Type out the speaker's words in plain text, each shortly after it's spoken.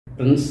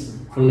Prince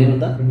full name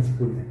എന്താ? Prince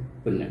Punnen.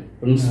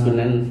 Prince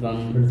Punnen from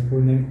Prince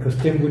Punnen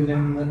Christian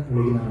Punnen എന്ന്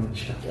വിളിക്കുന്നതാണ്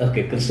ഇഷ്ടം.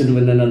 ഓക്കെ, ക്രിസ്ത്യൻ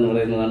പുന്നൻ എന്ന്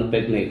പറയുന്നതാണ്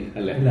പെറ്റ് നെയിം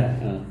അല്ലേ?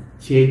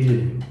 ചേഞ്ച്.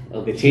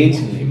 Okay,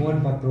 change. ഷിമോൻ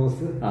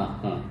പത്രോസ്,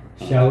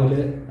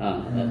 ഷൗല്,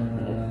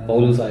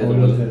 പൗലോസ്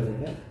ആയതുപോലെ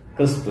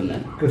Christian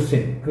Punnen.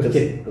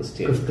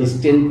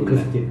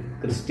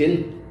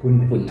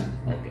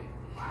 Okay,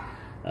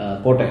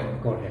 Kottayam.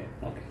 Okay,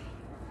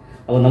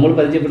 അപ്പോൾ നമ്മൾ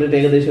പരിചയപ്പെട്ടിട്ട്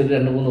ഏകദേശം ഒരു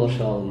 2-3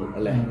 വർഷമാകുന്നു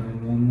അല്ലേ?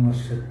 3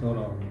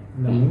 വർഷത്തോളം.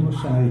 3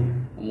 വർഷമായി.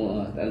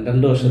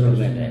 2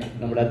 വർഷത്തിലല്ലേ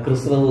നമ്മുടെ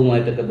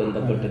ക്രിസ്തവുമായിട്ടൊക്കെ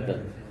ബന്ധപ്പെട്ടിട്ട്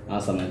ആ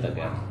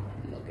സമയത്തൊക്കെയാണ്.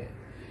 ഓക്കെ,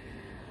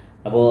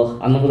 അപ്പോൾ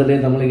അന്ന് മുതലേ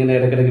നമ്മളിങ്ങനെ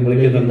ഇടയ്ക്കിടയ്ക്ക്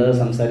വിളിക്കുന്നുണ്ട്,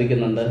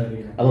 സംസാരിക്കുന്നുണ്ട്.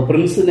 അപ്പോൾ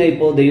പ്രിൻസിനെ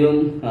ഇപ്പോൾ ദൈവം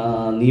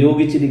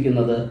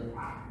നിയോഗിച്ചിരിക്കുന്നത്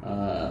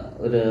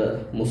ഒരു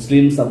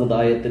മുസ്ലിം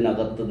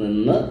സമുദായത്തിനകത്ത്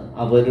നിന്ന്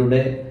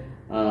അവരുടെ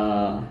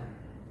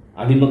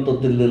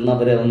അടിമത്വത്തിൽ നിന്ന്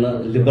അവരെ ഒന്ന്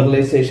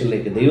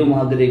ലിബറലൈസേഷനിലേക്ക്, ദൈവം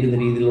ആഗ്രഹിക്കുന്ന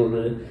രീതിയിലുള്ള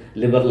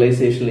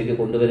ലിബറലൈസേഷനിലേക്ക്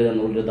കൊണ്ടുവരിക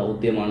എന്നുള്ളൊരു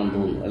ദൗത്യമാണെന്ന്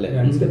തോന്നുന്നു അല്ലെ?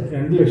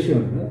 2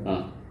 ലക്ഷ്യമുണ്ട്.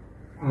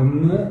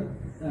 ഒന്ന്,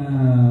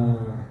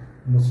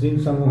 മുസ്ലിം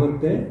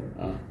സമൂഹത്തെ,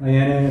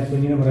 ഞാൻ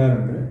ഇങ്ങനെ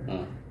പറയാറുണ്ട്,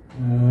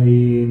 ഈ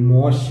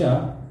മോശ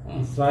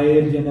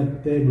ഇസ്രായേൽ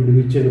ജനത്തെ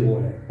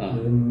വിടുവിച്ചതുപോലെ,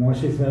 മോശ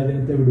ഇസ്രായേൽ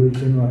ജനത്തെ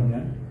വിടുവിച്ചെന്ന്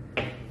പറഞ്ഞാൽ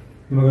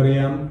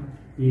നമുക്കറിയാം,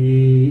 ഈ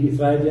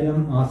ഇസ്രായേൽ ജനം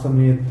ആ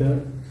സമയത്ത്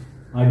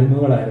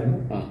അടിമകളായിരുന്നു,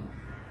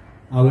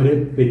 അവര്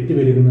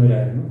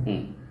പെറ്റുപെരുകുന്നവരായിരുന്നു,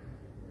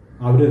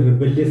 അവര്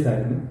റിബല്യസ്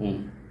ആയിരുന്നു,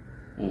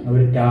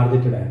 അവര്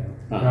ടാർഗറ്റഡ് ആയിരുന്നു,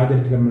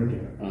 ടാർഗറ്റഡ് കമ്മ്യൂണിറ്റി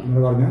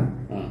എന്ന് പറഞ്ഞാൽ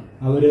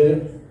അവര്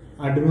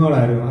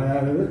അടിമകളായിരുന്നു.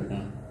 അതായത്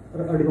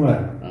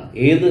അടിമകളായിരുന്നു.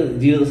 ഏത്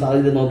ജീവിത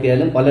സാഹചര്യം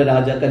നോക്കിയാലും പല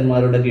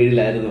രാജാക്കന്മാരുടെ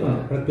കീഴിലായിരുന്നു.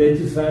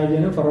 പ്രത്യേകിച്ച് ഇസ്രായേൽ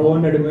ജനം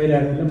ഫറവോന്റെ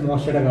അടിമയിലായിരുന്നില്ല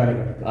മോശയുടെ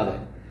കാലഘട്ടത്തിൽ.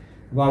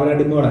 അപ്പൊ അവർ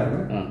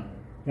അടിമകളായിരുന്നു.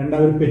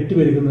 രണ്ടാമത്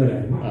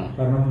പെറ്റുപെരുകുന്നവരായിരുന്നു.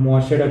 കാരണം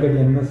മോശയുടെ ഒക്കെ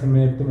ജന്മ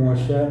സമയത്ത്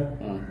മോശ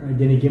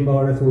ജനിക്കുമ്പോൾ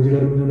അവിടെ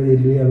സൂചികർമ്മികളെ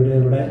ചെല്ലുകയും അവര്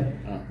ഇവിടെ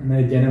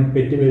ജനം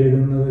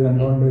പെറ്റുപെരുകുന്നത്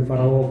കണ്ടുകൊണ്ട്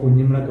ഫറവോ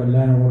കുഞ്ഞുങ്ങളെ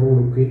കൊല്ലാൻ ഓർഡർ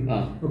കൊടുക്കുകയും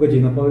ഒക്കെ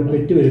ചെയ്യുന്നു. അപ്പൊ അവർ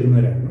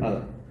പെറ്റുപെരുകുന്നവരായിരുന്നു.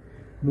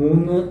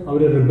 3,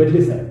 അവര്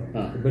റിബല്യസ്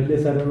ആയിരുന്നു.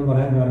 റിബല്യസ് ആയിരുന്നു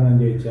പറയാൻ കാരണം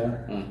എന്താ ചോദിച്ചാൽ,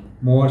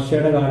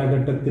 മോശയുടെ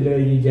കാലഘട്ടത്തില്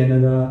ഈ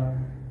ജനത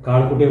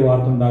കാളക്കുട്ടിയെ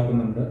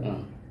വാർത്തുണ്ടാക്കുന്നുണ്ട്,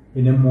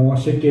 പിന്നെ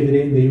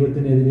മോശക്കെതിരെയും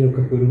ദൈവത്തിനെതിരെയും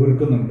ഒക്കെ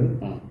പിറുപിറുക്കുന്നുണ്ട്.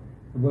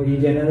 അപ്പൊ ഈ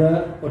ജനത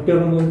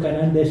ഒറ്റയൊന്നും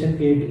കനാൻ ദേശം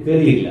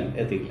കയറിയില്ല.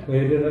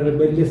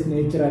 റിബല്യസ്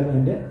നേച്ചർ ആയിരുന്നു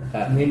അതിന്റെ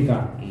മെയിൻ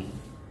കാരണം.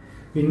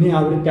 പിന്നെ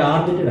അവർ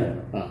ടാർഗറ്റഡ്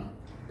ആയിരുന്നു.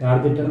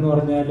 ടാർഗറ്റഡ് എന്ന്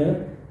പറഞ്ഞാല്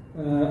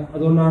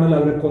അതുകൊണ്ടാണല്ലോ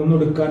അവരെ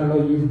കൊന്നൊടുക്കാനുള്ള,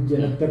 ഈ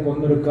ജനത്തെ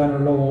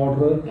കൊന്നൊടുക്കാനുള്ള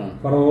ഓർഡർ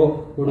ഫറവോ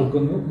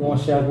കൊടുക്കുന്നു,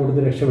 മോശ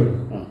കൊടുത്ത്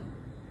രക്ഷപ്പെടുന്നു.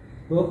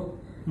 അപ്പോൾ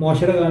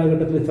മോശയുടെ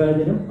കാലഘട്ടത്തിൽ ഇസ്രായേൽ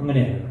ജനം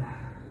അങ്ങനെയായിരുന്നു.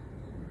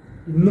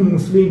 ഇന്ന്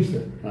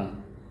മുസ്ലിംസ്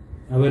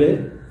അവര്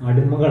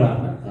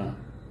അടിമകളാണ്.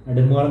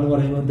 അടിമകളെന്ന്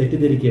പറയുമ്പോൾ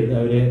തെറ്റിദ്ധരിക്കരുത്,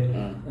 അവര്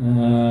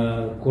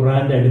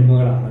ഖുറാന്റെ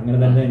അടിമകളാണ്. അങ്ങനെ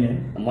തന്നെ ഞാൻ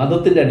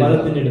മതത്തിന്റെ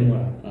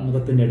അടിമകളാണ്.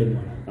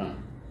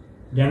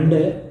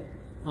 2,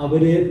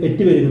 അവര്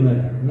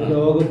പെറ്റുപെരുകുന്നവരാണ്. ഇന്ന്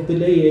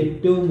ലോകത്തിലെ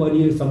ഏറ്റവും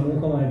വലിയൊരു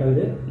സമൂഹമായിട്ട്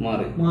അവര്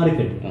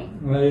മാറിക്കഴിഞ്ഞു.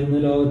 അതായത് ഇന്ന്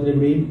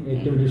ലോകത്തിലെവിടെയും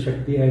ഏറ്റവും വലിയ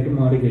ശക്തിയായിട്ട്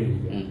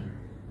മാറിക്കഴിഞ്ഞിരിക്കുക.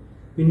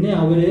 പിന്നെ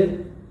അവര്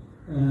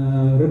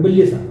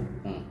റിബല്യസ് ആണ്.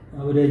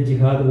 അവര്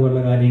ജിഹാദ്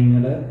പോലുള്ള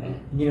കാര്യങ്ങള്,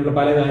 ഇങ്ങനെയുള്ള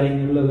പല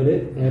കാര്യങ്ങളിലും അവര്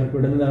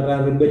ഏർപ്പെടുന്നത് അവരുടെ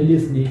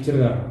റിബല്യസ് നേച്ചർ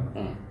കാരണം.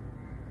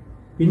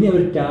 പിന്നെ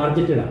അവർ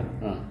ടാർഗറ്റഡ് ആണ്.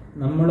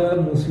 നമ്മുടെ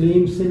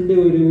മുസ്ലിംസിന്റെ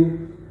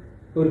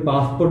ഒരു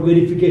പാസ്പോർട്ട്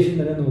വെരിഫിക്കേഷൻ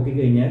തന്നെ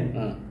നോക്കിക്കഴിഞ്ഞാൽ,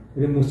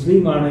 ഒരു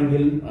മുസ്ലിം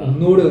ആണെങ്കിൽ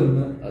ഒന്നുകൂടെ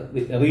ഒന്ന്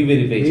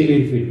റീവെരിഫൈ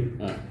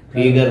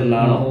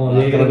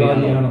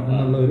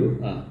എന്നുള്ള ഒരു,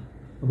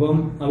 അപ്പം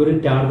അവര്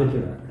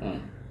ടാർഗറ്റഡ് ആണ്.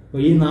 അപ്പൊ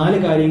ഈ 4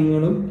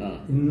 കാര്യങ്ങളും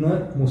ഇന്ന്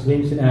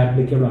മുസ്ലിംസിന്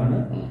ആപ്ലിക്കബിൾ ആണ്.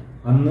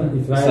 അന്ന്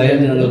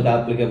ഇസ്രായേലികൾക്ക്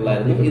ആപ്ലിക്കബിൾ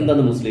ആയിരുന്നു,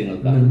 ഇന്നത്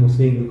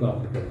മുസ്ലിങ്ങൾക്ക്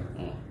ആപ്ലിക്കബിൾ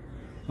ആണ്.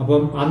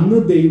 അപ്പം അന്ന്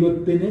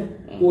ദൈവത്തിന്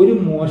ഒരു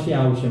മോശ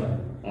ആവശ്യമായിരുന്നു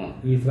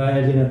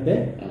ഇസ്രായേൽ ജനത്തെ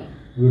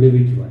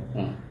വിടുവിക്കുവാൻ.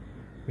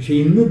 പക്ഷെ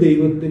ഇന്ന്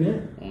ദൈവത്തിന്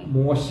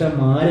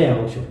മോശമാരെ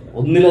ആവശ്യമുണ്ട്,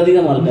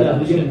 ഒന്നിലധികം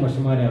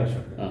മോശമാരെ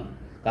ആവശ്യമുണ്ട്.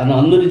 കാരണം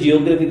അന്നൊരു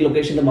ജിയോഗ്രഫിക്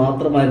ലൊക്കേഷനിൽ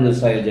മാത്രമായിരുന്നു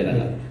ഇസ്രായേൽ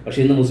ജനങ്ങൾ. പക്ഷെ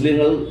ഇന്ന്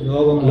മുസ്ലിങ്ങൾ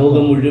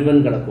ലോകം മുഴുവൻ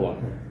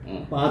കിടക്കുവാണ്.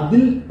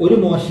 അതിൽ ഒരു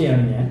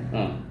മോശയാണ് ഞാൻ.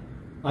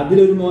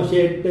 അതിലൊരു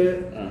മോശമായിട്ട്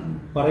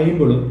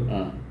പറയുമ്പോഴും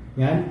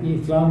ഞാൻ ഈ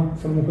ഇസ്ലാം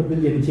സമൂഹത്തിൽ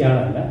ജനിച്ച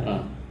ആളല്ല.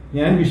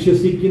 ഞാൻ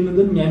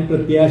വിശ്വസിക്കുന്നതും ഞാൻ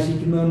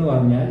പ്രത്യാശിക്കുന്നതെന്ന്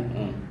പറഞ്ഞാൽ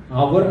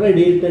അവരുടെ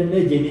ഇടയിൽ തന്നെ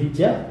ജനിച്ച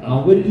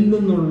അവരിൽ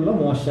നിന്നുള്ള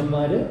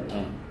മോശന്മാര്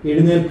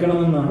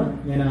എഴുന്നേൽക്കണമെന്നാണ്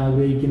ഞാൻ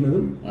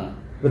ആഗ്രഹിക്കുന്നതും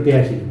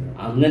പ്രത്യാശിക്കുന്നത്.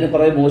 അങ്ങനെ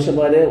കുറെ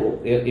മോശന്മാരെ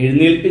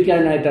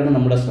എഴുന്നേൽപ്പിക്കാനായിട്ടാണ്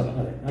നമ്മുടെ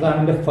ശ്രമം. അതാണ്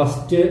എന്റെ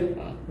ഫസ്റ്റ്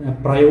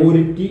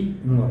പ്രയോറിറ്റി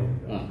എന്ന്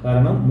പറയുന്നത്.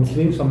 കാരണം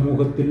മുസ്ലിം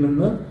സമൂഹത്തിൽ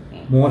നിന്ന്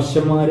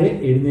മോശന്മാരെ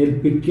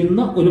എഴുന്നേൽപ്പിക്കുന്ന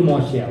ഒരു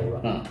മോശയാവുക.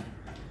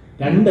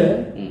 2,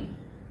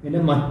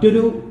 എന്റെ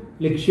മറ്റൊരു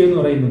ലക്ഷ്യം എന്ന്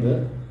പറയുന്നത്,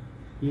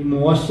 ഈ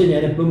മോശ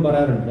ഞാൻ എപ്പോഴും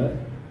പറയാറുണ്ട്,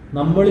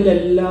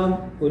 നമ്മളിലെല്ലാം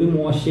ഒരു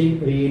മോശയും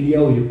ഒരു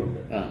ഏലിയാവും ഇരിപ്പുണ്ട്.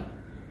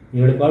 ഈ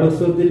വെളിപ്പാട്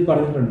പുസ്തകത്തിൽ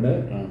പറഞ്ഞിട്ടുണ്ട്,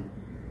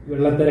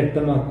 വെള്ളത്തെ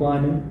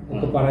രക്തമാക്കുവാനും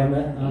ഒക്കെ പറയുന്ന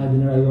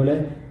അതിന്, അതുപോലെ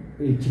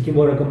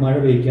ഇച്ഛിക്കുമ്പോഴൊക്കെ മഴ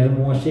പെയ്ക്കുക, അത്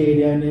മോശ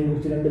ഏലിയാവിനെ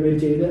കുറിച്ച് 2 പേര്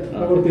ചെയ്ത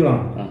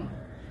പ്രവൃത്തികളാണ്.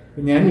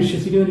 ഞാൻ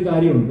വിശ്വസിക്കുന്ന ഒരു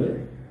കാര്യമുണ്ട്,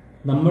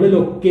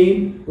 നമ്മളിലൊക്കെയും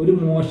ഒരു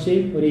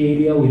മോശയും ഒരു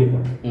ഏലിയാവും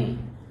ഇരിപ്പുണ്ട്.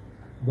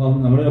 അപ്പം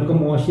നമ്മളൊക്കെ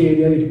മോശ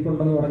ഏരിയ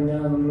ഇരിപ്പുണ്ടെന്ന്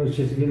പറഞ്ഞാൽ നമ്മൾ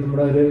വിശ്വസിക്കും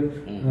നമ്മുടെ ഒരു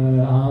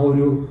ആ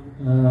ഒരു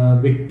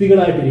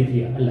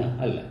വ്യക്തികളായിട്ടിരിക്കുക അല്ല.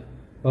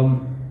 അപ്പം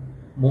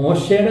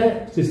മോശയുടെ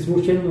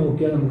ശുശ്രൂഷ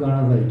നോക്കിയാൽ നമുക്ക്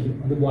കാണാൻ സാധിക്കും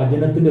അത്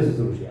വചനത്തിന്റെ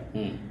ശുശ്രൂഷയാണ്.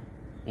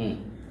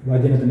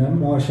 വചനത്തിന്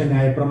മോശ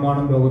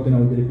ന്യായപ്രമാണം ലോകത്തിന്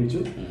അവതരിപ്പിച്ചു.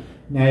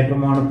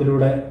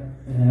 ന്യായപ്രമാണത്തിലൂടെ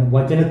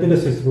വചനത്തിന്റെ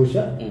ശുശ്രൂഷ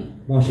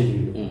മോശ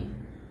ചെയ്തു.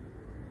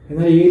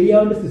 എന്നാൽ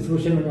ഏലിയാവിന്റെ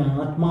ശുശ്രൂഷ എന്ന് പറഞ്ഞാൽ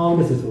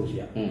ആത്മാവിന്റെ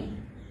ശുശ്രൂഷയാണ്.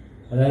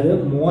 അതായത്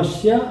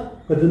മോശ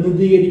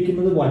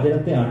പ്രതിനിധീകരിക്കുന്നത്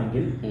വചനത്തെ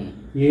ആണെങ്കിൽ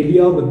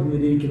ഏലിയാവ്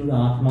പ്രതിനിധീകരിക്കുന്നത്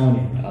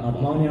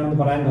ആത്മാവിനെയാണെന്ന്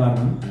പറയാൻ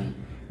കാരണം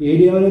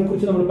ഏലിയാവിനെ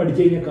കുറിച്ച് നമ്മൾ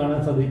പഠിച്ചു കഴിഞ്ഞാൽ കാണാൻ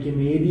സാധിക്കും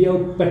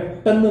ഏലിയാവ്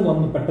പെട്ടെന്ന്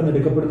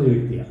എടുക്കപ്പെടുന്ന ഒരു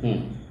വ്യക്തിയാണ്.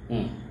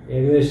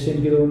 ഏകദേശം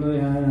എനിക്ക് തോന്നുന്നു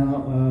ഞാൻ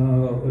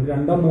ഒരു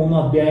 2-3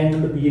 അധ്യായം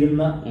കൊണ്ട്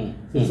തീരുന്ന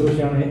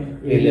ശുശ്രൂഷയാണ്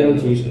ഏലിയാവ്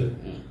ചെയ്തത്.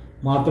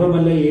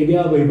 മാത്രമല്ല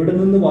ഏലിയാവ് എവിടെ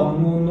നിന്ന്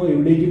വന്നു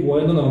എവിടേക്ക്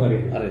പോയെന്നോ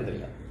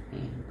നമുക്കറിയത്തില്ല.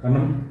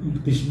 കാരണം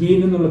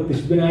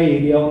തിഷ്ബിനായ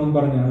ഏലിയാവെന്നും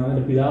പറഞ്ഞാണ്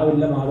അതിന്റെ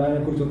പിതാവില്ല മാതാവിനെ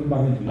കുറിച്ചൊന്നും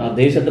പറഞ്ഞിട്ടില്ല.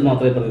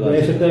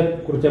 ദേശത്തെ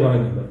കുറിച്ചേ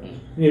പറയുന്നുണ്ട്.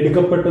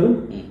 എടുക്കപ്പെട്ടതും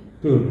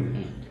തീർന്നു.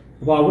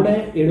 അപ്പൊ അവിടെ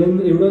എവിടെ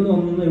നിന്ന്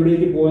വന്നു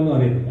എവിടേക്ക് പോയെന്നും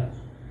അറിയത്തില്ല.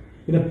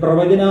 പിന്നെ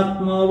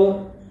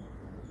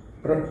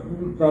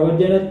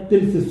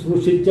പ്രവചനത്തിൽ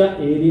ശുശ്രൂഷിച്ച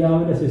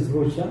ഏലിയാവിന്റെ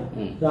ശുശ്രൂഷ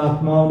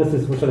ആത്മാവിന്റെ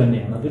ശുശ്രൂഷ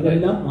തന്നെയാണ്.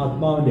 അതിലെല്ലാം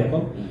ആത്മാവിന്റെ.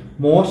 അപ്പം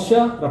മോശ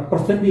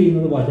റെപ്രസെന്റ്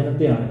ചെയ്യുന്നത്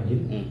വചനത്തെ ആണെങ്കിൽ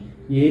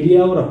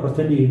ഏലിയാവ്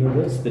റെപ്രസെന്റ്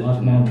ചെയ്യുന്നത്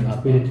ആത്മാവിനെ,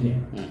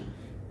 സ്പിരിറ്റിനെയാണ്.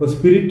 അപ്പൊ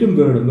സ്പിരിറ്റും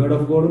word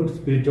of ഗോഡും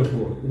spirit of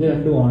God ഇത്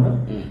രണ്ടുമാണ്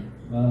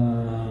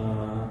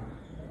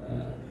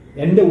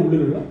എന്റെ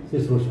ഉള്ളിലുള്ള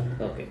ശുശ്രൂഷ.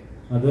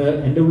 അത്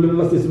എന്റെ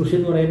ഉള്ളിലുള്ള ശുശ്രൂഷ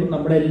എന്ന് പറയുമ്പോൾ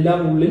നമ്മുടെ എല്ലാം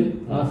ഉള്ളിൽ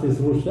ആ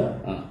ശുശ്രൂഷ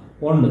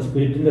ഉണ്ട്.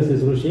 സ്പിരിറ്റിന്റെ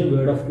ശുശ്രൂഷയും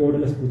വേർഡ് ഓഫ്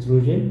ഗോഡിന്റെ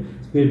ശുശ്രൂഷയും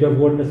സ്പിരിറ്റ് ഓഫ്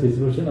ഗോഡിന്റെ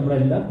ശുശ്രൂഷയും നമ്മുടെ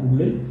എല്ലാം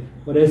ഉള്ളിൽ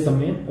ഒരേ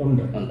സമയം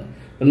ഉണ്ട്.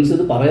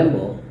 ഇത്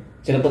പറയുമ്പോൾ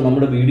ചിലപ്പോൾ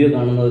നമ്മുടെ വീഡിയോ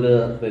കാണുന്ന ഒരു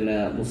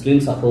മുസ്ലിം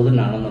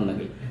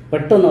സഹോദരനാണെന്നുണ്ടെങ്കിൽ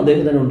പെട്ടെന്ന്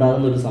അദ്ദേഹത്തിന്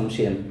ഉണ്ടാകുന്ന ഒരു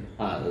സംശയം,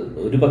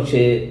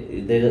 ഒരുപക്ഷെ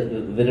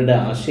ഇവരുടെ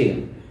ആശയം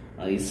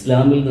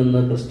ഇസ്ലാമിൽ നിന്ന്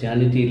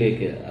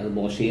ക്രിസ്ത്യാനിറ്റിയിലേക്ക്, അത്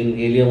മോശയും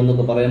ഏലിയാവും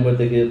എന്നൊക്കെ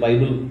പറയുമ്പോഴത്തേക്ക്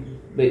ബൈബിൾ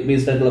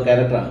ബേസ്ഡ് ആയിട്ടുള്ള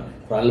ക്യാരക്ടറാണ്.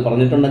 ഖുർആനിൽ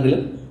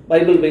പറഞ്ഞിട്ടുണ്ടെങ്കിലും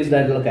ബൈബിൾ ബേസ്ഡ്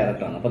ആയിട്ടുള്ള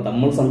ക്യാരക്ടറാണ്. അപ്പം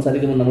നമ്മൾ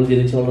സംസാരിക്കുമ്പോൾ നമ്മൾ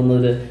ജനിച്ചു വളർന്ന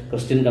ഒരു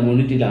ക്രിസ്ത്യൻ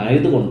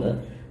കമ്മ്യൂണിറ്റിയിലായതുകൊണ്ട്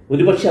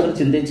ഒരുപക്ഷെ അവർ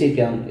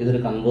ചിന്തിച്ചേക്കാം ഇതൊരു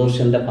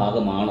കൺവേർഷന്റെ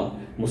ഭാഗമാണോ,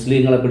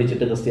 മുസ്ലിങ്ങളെ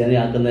പിടിച്ചിട്ട് ക്രിസ്ത്യാനി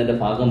ആക്കുന്നതിന്റെ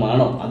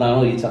ഭാഗമാണോ,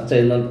 അതാണോ ഈ ചർച്ച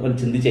എന്ന്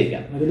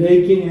ചിന്തിച്ചേക്കാം.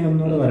 അതിലേക്ക് ഞാൻ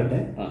ഒന്നുകൂടെ വരട്ടെ.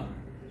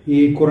 ഈ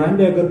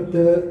ഖുറാന്റെ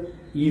അകത്ത്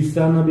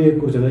ഈസാ നബിയെ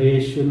കുറിച്ച്, അതായത്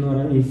യേശു എന്ന്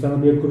പറയുന്ന ഈസാ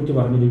നബിയെ കുറിച്ച്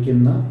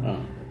പറഞ്ഞിരിക്കുന്ന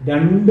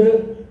 2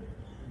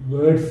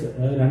 വേർഡ്സ്,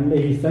 2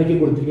 ഈസായ്ക്ക്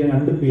കൊടുത്തിരിക്കുന്ന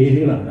 2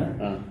 പേരുകളാണ്.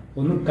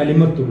 ഒന്ന്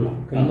കലിമത്തുള്ള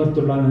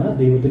എന്ന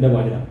ദൈവത്തിന്റെ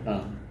വചനം,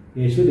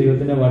 യേശു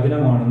ദൈവത്തിന്റെ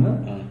വചനമാണെന്ന്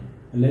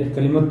അല്ലെങ്കിൽ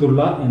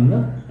കലിമത്തുള്ള എന്ന്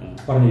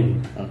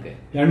പറഞ്ഞിരിക്കുന്നു.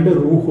 2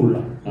 റൂഹുള്ള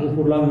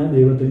എന്ന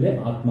ദൈവത്തിന്റെ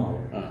ആത്മാവ്.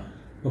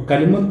 അപ്പൊ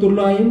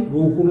കലിമത്തുള്ളയും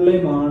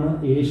റൂഹുള്ളയുമാണ്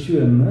യേശു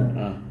എന്ന്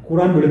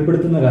ഖുർആൻ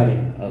വെളിപ്പെടുത്തുന്ന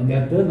കാര്യമാണ്.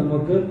 അതിനകത്ത്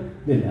നമുക്ക്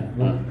ഇതില്ല.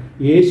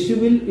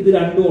 യേശുവിൽ ഇത്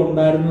രണ്ടും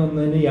ഉണ്ടായിരുന്നു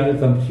എന്നതിന് യാതൊരു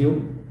സംശയവും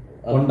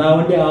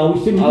ഉണ്ടാവേണ്ട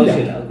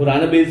ആവശ്യമില്ല.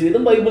 ഖുർആനെ ബേസ്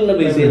ചെയ്തും ബൈബിളിനെ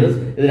ബേസ് ചെയ്തും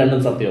ഇത് രണ്ടും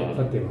സത്യമാണ്.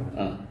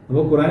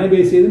 അപ്പോൾ ഖുർആനെ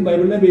ബേസ് ചെയ്തും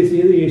ബൈബിളിനെ ബേസ്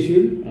ചെയ്ത്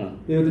യേശുവിൽ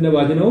ദൈവത്തിന്റെ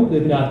വചനവും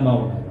ദൈവത്തിന്റെ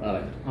ആത്മാവും ഉണ്ടായിരുന്നു.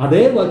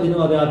 അതേ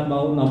വചനവും അതേ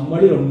ആത്മാവും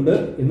നമ്മളിലുണ്ട്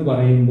എന്ന്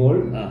പറയുമ്പോൾ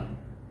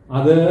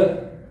അത്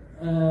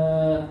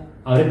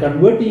അവരെ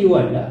കൺവേർട്ട്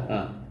ചെയ്യുകയല്ല,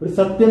 ഒരു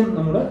സത്യം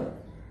നമ്മൾ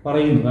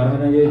പറയുന്നു. കാരണം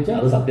എന്താ ചോദിച്ചാൽ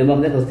അത് സത്യം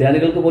പറഞ്ഞ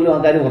ക്രിസ്ത്യാനികൾക്ക് പോലും ആ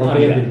കാര്യം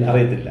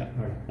അറിയത്തില്ല.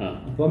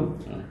 അപ്പം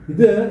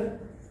ഇത്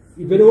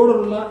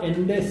ഇവരോടുള്ള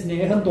എന്റെ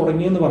സ്നേഹം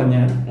തുടങ്ങിയെന്ന്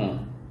പറഞ്ഞാൽ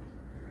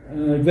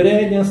ഇവരെ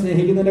ഞാൻ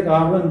സ്നേഹിക്കുന്നതിന്റെ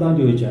കാരണം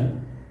എന്താണെന്ന് ചോദിച്ചാൽ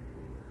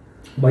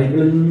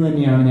ബൈബിളിൽ നിന്ന്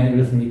തന്നെയാണ് ഞാൻ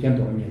ഇവരെ സ്നേഹിക്കാൻ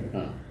തുടങ്ങിയത്.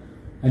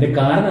 അതിന്റെ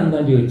കാരണം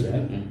എന്താണെന്ന്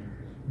ചോദിച്ചാൽ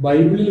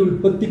ബൈബിളിൽ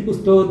ഉൽപ്പത്തി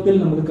പുസ്തകത്തിൽ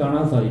നമുക്ക്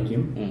കാണാൻ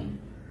സാധിക്കും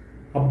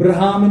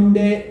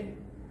അബ്രഹാമിന്റെ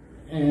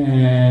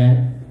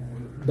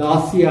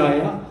ദാസിയായ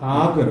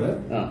ഹാഗർ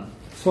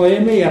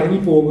സ്വയമേ ഇറങ്ങി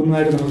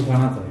പോകുന്നതായിട്ട് നമുക്ക്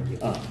കാണാൻ സാധിക്കും.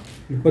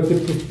 ഉൽപ്പത്തി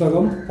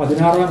പുസ്തകം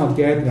 16-ാം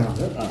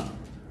അധ്യായത്തിലാണ്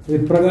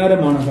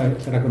ഇപ്രകാരമാണ്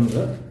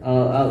കിടക്കുന്നത്.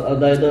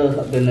 അതായത്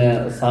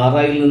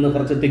സാറായിൽ നിന്ന്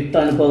കുറച്ച് തിക്ത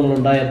അനുഭവങ്ങൾ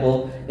ഉണ്ടായപ്പോ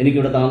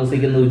എനിക്കിവിടെ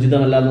താമസിക്കുന്നത്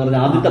ഉചിതമല്ല എന്ന് പറഞ്ഞ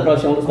ആദ്യത്തെ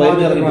പ്രാവശ്യം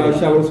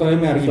അവൾ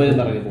സ്വയം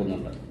ഇറങ്ങി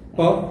പോകുന്നുണ്ട്.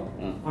 അപ്പൊ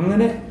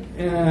അങ്ങനെ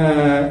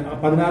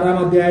 16-ാം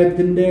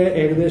അധ്യായത്തിന്റെ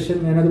ഏകദേശം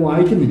ഞാനത്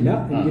വായിക്കുന്നില്ല,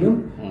 എങ്കിലും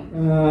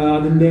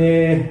അതിന്റെ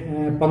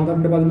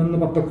 12, 11,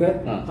 10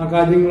 ആ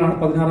കാര്യങ്ങളാണ്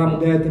 16-ാം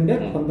അധ്യായത്തിന്റെ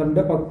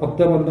 12,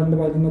 10, 12,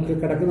 11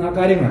 കിടക്കുന്ന ആ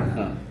കാര്യങ്ങളാണ്.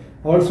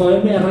 അവൾ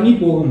സ്വയം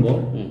ഇറങ്ങിപ്പോകുമ്പോൾ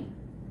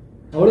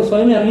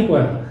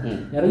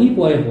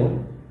ഇറങ്ങിപ്പോയപ്പോൾ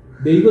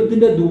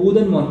ദൈവത്തിന്റെ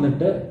ദൂതൻ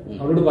വന്നിട്ട്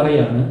അവളോട്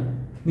പറയാണ്,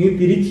 നീ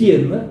തിരിച്ചു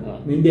എന്ന്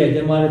നിന്റെ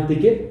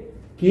യജമാനത്തേക്ക്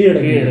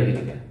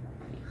കീഴടങ്ങിയിരിക്കുക.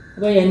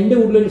 അപ്പൊ എന്റെ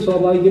ഉള്ളിൽ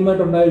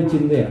സ്വാഭാവികമായിട്ടുണ്ടായ ഒരു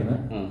ചിന്തയാണ്,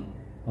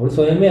 അവൾ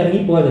സ്വയമേ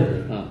ഇറങ്ങിപ്പോയതല്ലേ,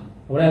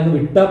 അവളെ അങ്ങ്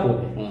വിട്ടാ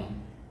പോലെ,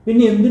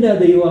 പിന്നെ എന്തിനാ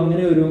ദൈവം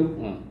അങ്ങനെ ഒരു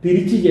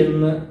തിരിച്ചു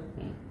ചെന്ന്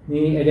നീ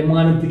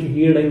യജമാനത്തേക്ക്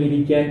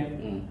കീഴടങ്ങിയിരിക്കാൻ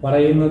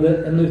പറയുന്നത്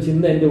എന്നൊരു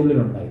ചിന്ത എന്റെ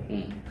ഉള്ളിലുണ്ടായി.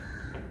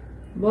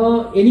 അപ്പൊ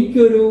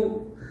എനിക്കൊരു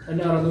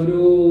എന്നാ പറയുന്നത്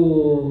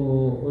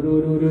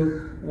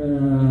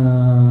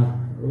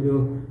ഒരു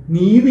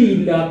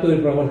നീതിയില്ലാത്ത ഒരു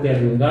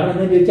പ്രവർത്തിയായിരുന്നു. കാരണം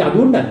എന്താ ചോദിച്ചാൽ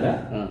അതുകൊണ്ടല്ല,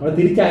 അവളെ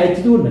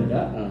തിരിച്ചയച്ചതുകൊണ്ടല്ല.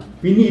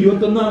 പിന്നെ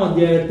 21-ാം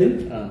അധ്യായത്തിൽ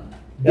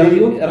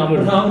ദൈവം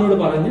അബ്രഹാമിനോട്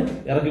പറഞ്ഞ്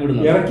ഇറക്കി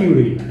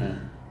വിടുകയും.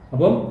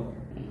 അപ്പം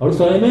അവൾ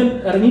സ്വയമേ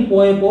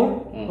ഇറങ്ങിപ്പോയപ്പോൾ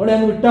അവളെ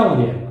അങ്ങ് വിട്ടാൽ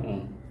മതിയായിരുന്നു.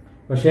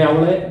 പക്ഷെ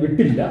അവളെ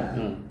വിട്ടില്ല.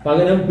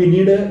 പകരം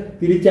പിന്നീട്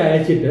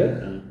തിരിച്ചയച്ചിട്ട്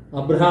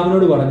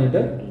അബ്രഹാമിനോട്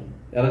പറഞ്ഞിട്ട്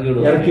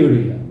ഇറക്കി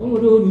വിടുകയില്ല. അപ്പം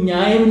ഒരു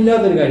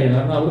ന്യായമില്ലാത്തൊരു കാര്യമാണ്.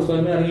 കാരണം അവൾ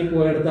സ്വയമേ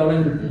ഇറങ്ങിപ്പോയടുത്ത് അവളെ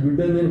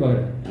വിടുന്നതിന്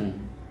പകരം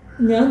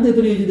ഞാൻ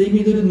ചോദിച്ചു, ദൈവം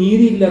ഇതൊരു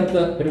നീതിയില്ലാത്ത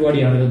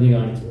പരിപാടിയാണല്ലോ നീ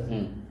കാണിച്ചത്.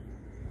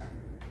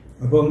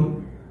 അപ്പം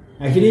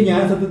ആക്ച്വലി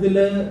ഞാൻ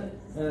സത്യത്തില്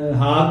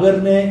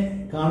ഹാഗറിന്റെ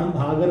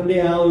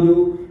ആ ഒരു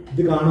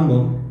ഇത്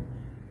കാണുമ്പം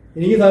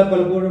എനിക്ക്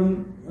പലപ്പോഴും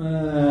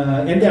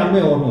എന്റെ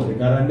അമ്മയെ ഓർമ്മ വരും.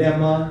 കാരണം എന്റെ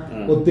അമ്മ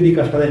ഒത്തിരി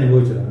കഷ്ടത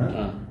അനുഭവിച്ചതാണ്.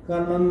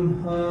 കാരണം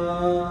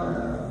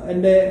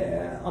എന്റെ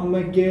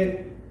അമ്മയ്ക്ക്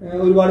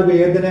ഒരുപാട്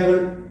വേദനകൾ,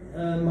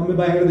 മമ്മി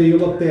ഭയങ്കര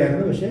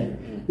ദൈവഭക്തയായിരുന്നു. പക്ഷെ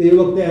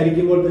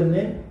ദൈവഭക്തയായിരിക്കുമ്പോൾ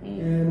തന്നെ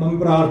മമ്മി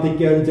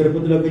പ്രാർത്ഥിക്കാതെ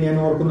ചെറുപ്പത്തിലൊക്കെ ഞാൻ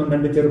ഓർക്കുന്നുണ്ട്.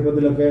 എന്റെ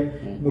ചെറുപ്പത്തിലൊക്കെ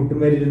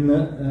മുട്ടുമേലിരുന്ന്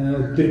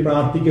ഒത്തിരി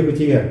പ്രാർത്ഥിക്കുകയൊക്കെ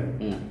ചെയ്യാറ്.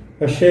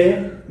 പക്ഷേ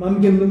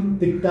മമ്മിക്കെന്തും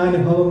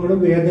തിക്താനുഭവങ്ങളും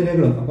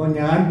വേദനകളും. അപ്പൊ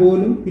ഞാൻ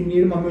പോലും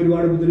പിന്നീട് മമ്മി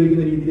ഒരുപാട്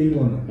ഉപദ്രവിക്കുന്ന രീതിയിലേക്ക്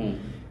വന്നു.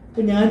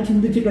 അപ്പൊ ഞാൻ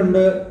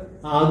ചിന്തിച്ചിട്ടുണ്ട്,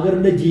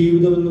 ആഗറിന്റെ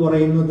ജീവിതം എന്ന്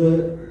പറയുന്നത്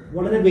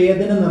വളരെ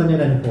വേദന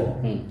നിറഞ്ഞൊരു അനുഭവം.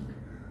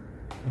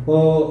 അപ്പോ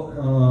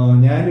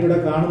ഞാനിവിടെ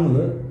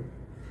കാണുന്നത്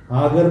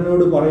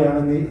ഹാഗറിനോട് പറയാണ്,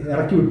 നീ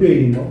ഇറക്കി വിട്ടു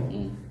കഴിയുമ്പോൾ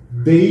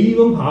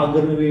ദൈവം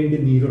ഹാഗറിന് വേണ്ടി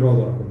നീരുറവ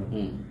തുറക്കുന്നു.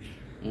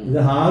 ഇത്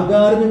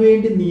ഹാഗാറിന്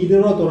വേണ്ടി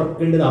നീരുറവ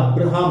തുറക്കേണ്ടത്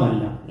അബ്രഹാം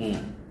അല്ല,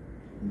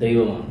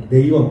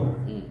 ദൈവമാണ്.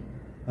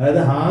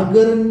 അതായത്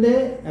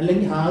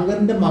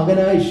ഹാഗറിന്റെ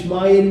മകനായ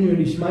ഇസ്മായിലിന്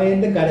വേണ്ടി,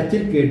 ഇസ്മായിലിന്റെ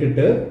കരച്ചിൽ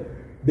കേട്ടിട്ട്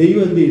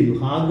ദൈവം എന്ത് ചെയ്തു?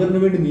 ഹാഗറിന്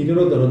വേണ്ടി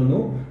നീരുറവ തുറന്നു.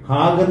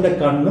 ഹാഗറിന്റെ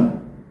കണ്ണ്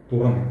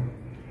തുറന്നു.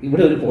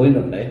 ഇവിടെ ഒരു പോയിന്റ്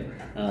ഉണ്ട്.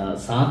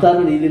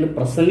 സാധാരണ രീതിയിൽ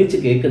പ്രസംഗിച്ച്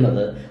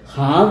കേൾക്കുന്നത്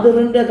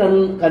ഹാഗറിന്റെ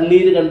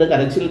കണ്ണീര് കണ്ട്,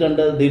 കരച്ചിൽ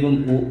കണ്ട് ദൈവം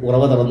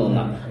ഉറവ തുറന്നു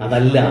എന്നാണ്.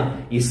 അതല്ല,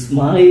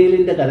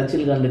 ഇസ്മായിലിന്റെ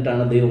കരച്ചിൽ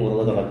കണ്ടിട്ടാണ് ദൈവം ഉറവ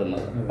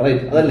തുറക്കുന്നത്.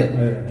 അതല്ലേ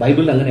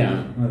ബൈബിളിൽ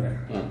അങ്ങനെയാണ്.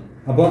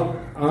 അപ്പൊ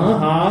ആ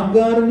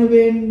ഹാഗാറിന്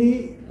വേണ്ടി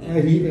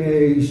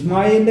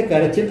ഇസ്മായിലിന്റെ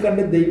കരച്ചിൽ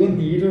കണ്ട് ദൈവം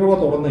നീരുറവ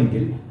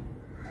തുറന്നെങ്കിൽ,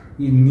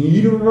 ഈ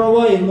നീരുറവ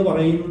എന്ന്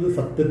പറയുന്നത്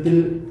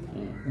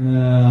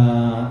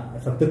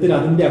സത്യത്തിൽ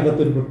അതിന്റെ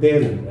അകത്തൊരു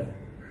പ്രത്യേകതയുണ്ട്.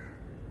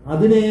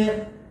 അതിന്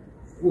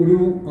ഒരു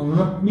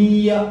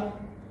ആത്മീയ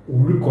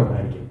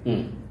ഒഴുക്കുണ്ടായിരിക്കും.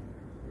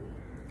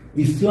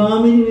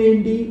 ഇസ്ലാമിന്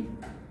വേണ്ടി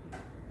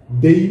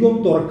ദൈവം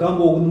തുറക്കാൻ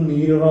പോകുന്ന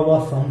നീരുറവ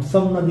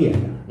സംസം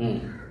നദിയല്ല.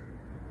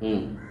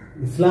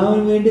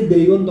 ഇസ്ലാമിന് വേണ്ടി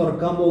ദൈവം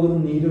തുറക്കാൻ പോകുന്ന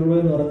നീരുറവ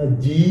എന്ന് പറയുന്നത്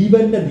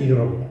ജീവന്റെ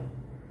നീരുറവയാണ്.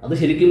 അത്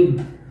ശരിക്കും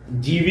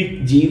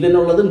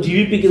ജീവനുള്ളതും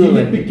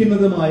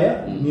ജീവിപ്പിക്കുന്നതുമായ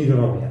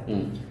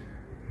നീരുറവയാണ്.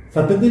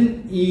 സത്യത്തിൽ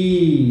ഈ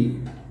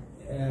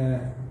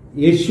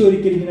യേശു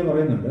ഒരിക്കൽ ഇങ്ങനെ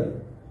പറയുന്നുണ്ട്,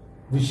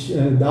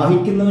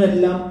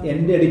 ദാഹിക്കുന്നവനെല്ലാം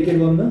എന്റെ അടുക്കൽ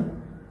വന്ന്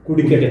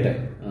കുടിക്കട്ടെ,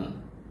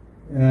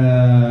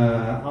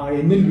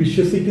 എന്നിൽ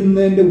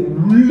വിശ്വസിക്കുന്നതിന്റെ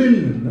ഉള്ളിൽ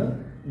നിന്ന്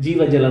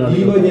ജീവജല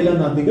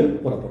നദികൾ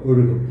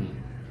ഒഴുകും.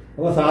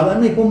 അപ്പൊ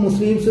സാധാരണ ഇപ്പൊ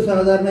മുസ്ലിംസ്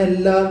സാധാരണ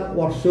എല്ലാ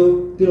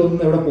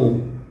വർഷത്തിലൊന്നും എവിടെ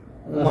പോകും?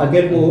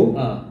 മക്കയിൽ പോകും.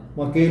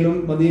 മക്കയിലും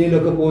മദീനയിലും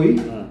ഒക്കെ പോയി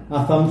ആ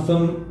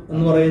സംസം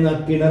എന്ന് പറയുന്ന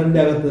കിണറിന്റെ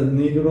അകത്ത്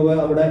നീരുറവ,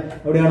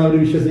 അവിടെയാണ് അവർ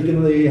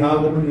വിശ്വസിക്കുന്നത്. ഈ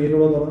ഹാഗറിന്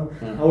നീരുറവ തുറന്ന്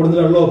അവിടുന്ന്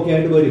വെള്ളമൊക്കെ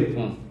ആയിട്ട് വരും.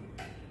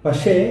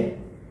 പക്ഷേ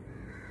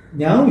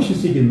ഞാൻ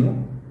വിശ്വസിക്കുന്നു,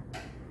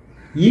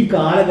 ഈ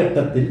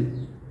കാലഘട്ടത്തിൽ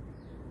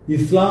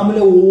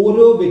ഇസ്ലാമിലെ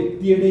ഓരോ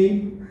വ്യക്തിയുടെയും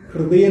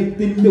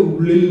ഹൃദയത്തിന്റെ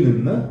ഉള്ളിൽ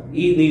നിന്ന്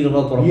ഈ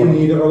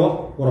നീരുറവ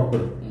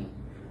പുറപ്പെടും.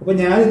 അപ്പൊ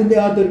ഞാൻ ഇതിന്റെ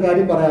അകത്തൊരു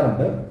കാര്യം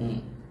പറയാറുണ്ട്.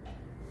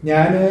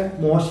 ഞാന്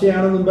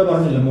മോശയാണെന്ന് മുമ്പേ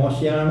പറഞ്ഞില്ല,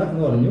 മോശയാണ്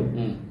എന്ന് പറഞ്ഞു.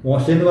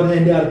 മോശ എന്ന് പറഞ്ഞ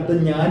എന്റെ അർത്ഥം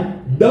ഞാൻ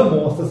ദ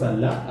മോസസ്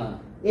അല്ല,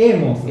 എ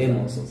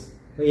മോസസ്.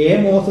 എ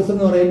മോസസ്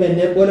എന്ന് പറയുമ്പോൾ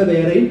എന്നെ പോലെ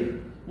വേറെയും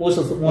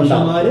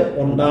മോശമാര്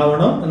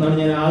ഉണ്ടാവണം എന്നാണ്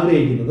ഞാൻ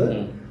ആഗ്രഹിക്കുന്നത്.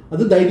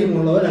 അത്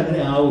ധൈര്യമുള്ളവർ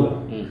അങ്ങനെ ആവുക.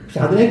 പക്ഷെ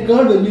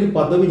അതിനേക്കാൾ വലിയൊരു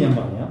പദവി ഞാൻ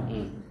പറയാം,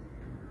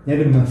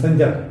 ഞാനൊരു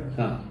മെസ്സഞ്ചർ,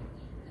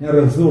 ഞാൻ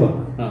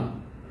റസൂളാണ്.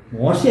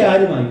 മോശ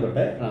ആരും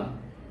ആയിക്കോട്ടെ,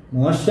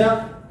 മോശ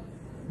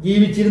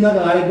ജീവിച്ചിരുന്ന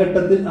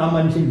കാലഘട്ടത്തിൽ ആ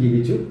മനുഷ്യൻ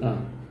ജീവിച്ചു.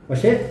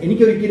 പക്ഷെ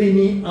എനിക്കൊരിക്കലും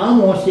ഇനി ആ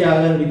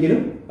മോശയാകാൻ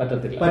ഒരിക്കലും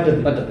പറ്റത്തില്ല.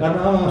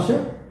 കാരണം ആ മോശ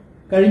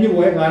കഴിഞ്ഞു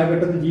പോയ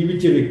കാലഘട്ടത്തിൽ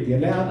ജീവിച്ച വ്യക്തി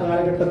അല്ലെ, ആ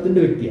കാലഘട്ടത്തിന്റെ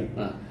വ്യക്തിയാണ്.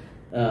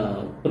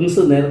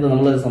 പ്രിൻസ് നേരത്തെ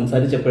നമ്മൾ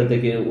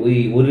സംസാരിച്ചപ്പോഴത്തേക്ക് ഈ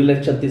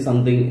 1,00,000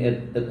 സംതിങ്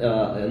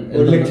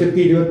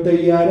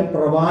 1,25,000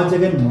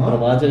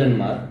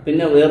 പ്രവാചകന്മാർ,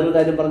 പിന്നെ വേറൊരു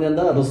കാര്യം പറഞ്ഞ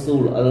എന്താ,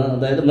 റസൂൾ,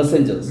 അതായത്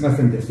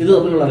മെസ്സഞ്ചേഴ്സ്. ഇത്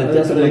തമ്മിലുള്ള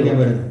വ്യത്യാസങ്ങളിലേക്ക്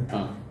വരുന്നത്.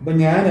 അപ്പൊ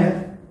ഞാന്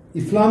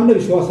ഇസ്ലാമിന്റെ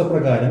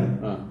വിശ്വാസപ്രകാരം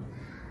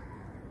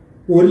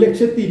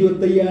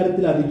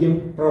 1,25,000-ത്തിലധികം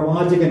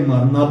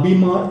പ്രവാചകന്മാർ,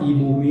 നബിമാർ ഈ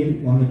ഭൂമിയിൽ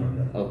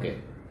വന്നിട്ടുണ്ട്.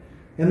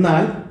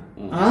 എന്നാൽ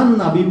ആ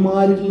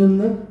നബിമാരിൽ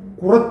നിന്ന്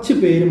കുറച്ച്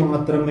പേര്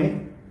മാത്രമേ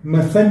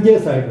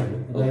മെസ്സഞ്ചേഴ്സ് ആയിട്ടുള്ളൂ,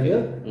 അതായത്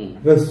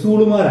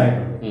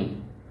റസൂളുമാരായിട്ടുള്ളൂ.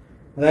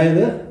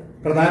 അതായത്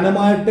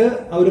പ്രധാനമായിട്ട്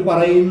അവർ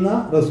പറയുന്ന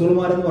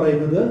റസൂളുമാരെന്ന്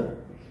പറയുന്നത്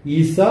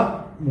ഈസ,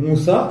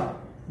 മൂസ,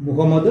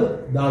 മുഹമ്മദ്,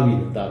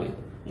 ദാവീദ്.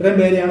 ഇത്രയും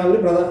പേരെയാണ് അവർ.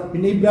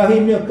 പിന്നെ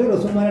ഇബ്രാഹിമിനെ ഒക്കെ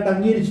റസൂൽമാരായിട്ട്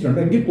അംഗീകരിച്ചിട്ടുണ്ട്.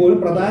 എങ്കിൽ പോലും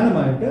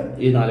പ്രധാനമായിട്ട്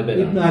ഈ 4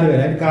 പേര്.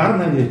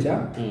 കാരണം എന്താ ചോദിച്ചാൽ,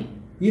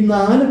 ഈ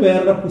 4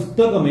 പേരുടെ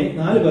പുസ്തകമേ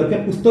 4 പേർക്ക്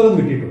പുസ്തകം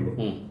കിട്ടിയിട്ടുള്ളൂ.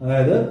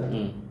 അതായത്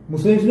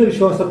മുസ്ലിംസിന്റെ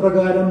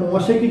വിശ്വാസപ്രകാരം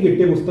മോശയ്ക്ക്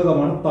കിട്ടിയ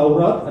പുസ്തകമാണ്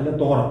തൗറാത്ത് അല്ല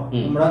തോറ,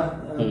 നമ്മുടെ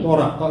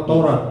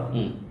തൗറാത്ത്.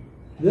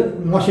 ഇത്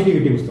മോശയ്ക്ക്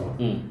കിട്ടിയ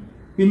പുസ്തകമാണ്.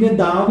 പിന്നെ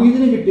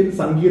ദാവീദിന് കിട്ടിയത്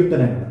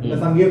സങ്കീർത്തനങ്ങൾ.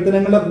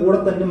 സങ്കീർത്തനങ്ങളുടെ കൂടെ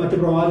തന്നെ മറ്റു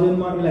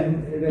പ്രവാചകന്മാരുടെ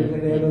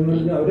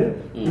അവര്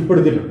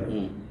ഉൾപ്പെടുത്തിയിട്ടുണ്ട്.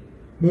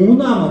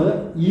 മൂന്നാമത്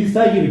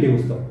ഈസായിക്ക് കിട്ടിയ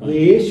പുസ്തകം. അത്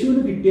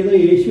യേശുവിന് കിട്ടിയത്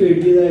യേശു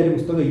എഴുതിയതായ ഒരു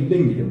പുസ്തകം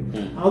ഇല്ലെങ്കിലും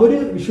അവര്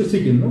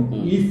വിശ്വസിക്കുന്നു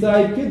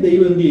ഈസായിക്ക്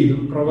ദൈവം എന്ത് ചെയ്തു,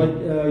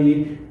 ഈ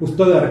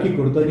പുസ്തകം ഇറക്കി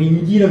കൊടുത്തു. അതിന്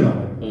ഇഞ്ചീലെന്നാണ്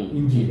പറയുന്നത്.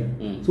 ഇഞ്ചീല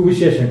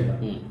സുവിശേഷങ്ങൾ.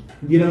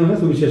 ഇഞ്ചീലെന്ന്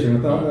പറഞ്ഞാൽ സുവിശേഷങ്ങൾ.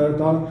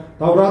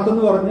 തൗറാത്ത്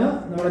എന്ന് പറഞ്ഞാൽ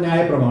നമ്മുടെ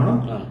ന്യായപ്രമാണം.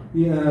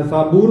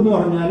 സബൂർ എന്ന്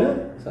പറഞ്ഞാല്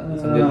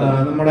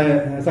നമ്മുടെ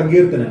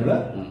സങ്കീർത്തനങ്ങള്.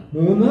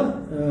 3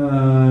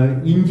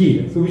 ഇഞ്ചീൽ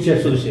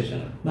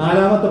സുവിശേഷങ്ങൾ.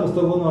 4ാമത്തെ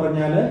പുസ്തകം എന്ന്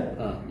പറഞ്ഞാല്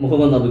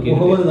മുഹമ്മദ്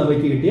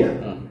നബിക്ക് കിട്ടിയ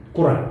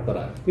ഖുർആൻ.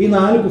 ഈ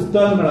 4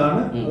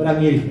 പുസ്തകങ്ങളാണ് അവർ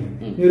അംഗീകരിക്കുന്നത്.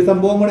 ഈ ഒരു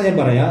സംഭവം കൂടെ ഞാൻ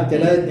പറയാം.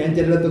 ഞാൻ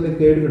ചിലയിടത്തൊക്കെ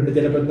കേട്ടിട്ടുണ്ട്,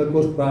 ചില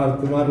പെന്തക്കോസ്ത്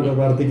പ്രാർത്ഥിമാരൊക്കെ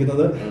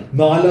പ്രാർത്ഥിക്കുന്നത്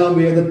 4ാം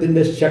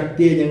വേദത്തിന്റെ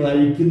ശക്തിയെ ഞങ്ങൾ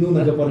അഴിക്കുന്നു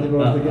എന്നൊക്കെ പറഞ്ഞ്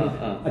പ്രാർത്ഥിക്കും.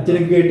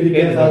 അച്ഛനും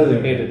കേട്ടിരിക്കാൻ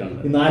സാധ്യതയുണ്ട്.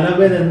 ഈ 4ാം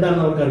വേദം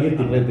എന്താണെന്ന് അവർക്ക്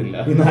അറിയത്തില്ല.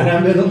 ഈ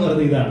 4ാം വേദം എന്ന്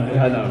പറഞ്ഞത് ഇതാണ്,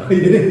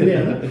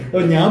 ഇതിനെതിരെയാണ്.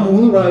 അപ്പൊ ഞാൻ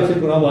 3 പ്രാവശ്യം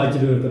ഖുർആൻ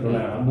വായിച്ചിട്ട്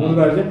വരുത്തിട്ടുള്ളതാണ്. 3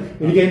 പ്രാവശ്യം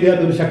എനിക്ക് അതിന്റെ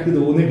അകത്ത് ഒരു ശക്തി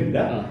തോന്നിയിട്ടില്ല.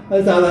 അത്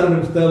സാധാരണ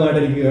പുസ്തകമായിട്ട്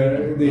എനിക്ക്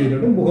ഇത്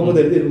ചെയ്തിട്ടുണ്ട്. മുഹമ്മദ്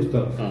എഴുതിയ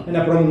പുസ്തകം.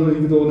 അതിനപ്പുറം ഒന്നും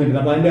എനിക്ക് തോന്നിയിട്ടില്ല.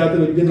 അപ്പൊ അതിന്റെ അകത്ത്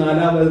വലിയ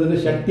 4ാം വേദത്തിന്റെ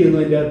ശക്തി ഒന്നും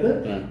അതിന്റെ അകത്ത്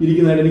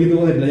ഇരിക്കുന്നതായിട്ട് എനിക്ക്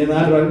തോന്നിയിട്ടില്ല. ഞാൻ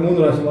 3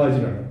 പ്രാവശ്യം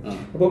വായിച്ചിട്ടുണ്ട്.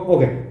 അപ്പൊ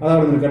ഓക്കെ,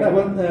 അതവിടെ നിൽക്കട്ടെ.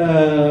 അപ്പൊ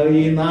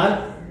ഈ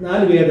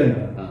 4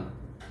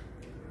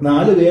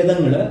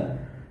 വേദങ്ങള്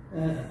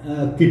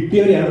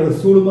കിട്ടിയവരെയാണ്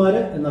റസൂലുമാര്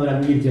എന്നവർ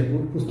അംഗീകരിച്ചത്.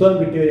 പുസ്തകം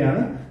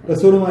കിട്ടിയവരെയാണ്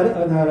റസൂലുമാര്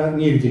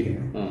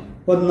അംഗീകരിച്ചിരിക്കുന്നത്.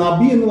 അപ്പൊ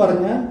നബി എന്ന്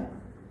പറഞ്ഞാൽ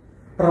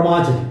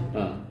പ്രവാചകൻ,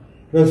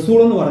 റസൂൾ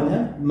എന്ന്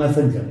പറഞ്ഞാൽ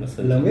മെസ്സഞ്ചർ.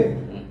 അല്ലെങ്കിൽ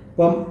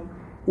അപ്പം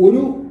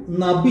ഒരു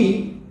നബി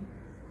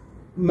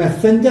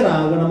മെസ്സഞ്ചർ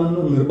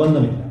ആകണമെന്ന്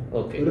നിർബന്ധമില്ല.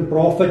 ഒരു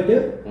പ്രോഫറ്റ്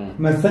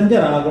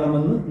മെസ്സഞ്ചർ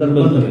ആകണമെന്ന്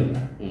നിർബന്ധമില്ല.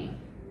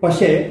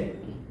 പക്ഷേ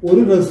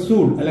ഒരു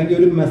റസൂൾ അല്ലെങ്കിൽ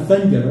ഒരു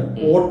മെസ്സഞ്ചർ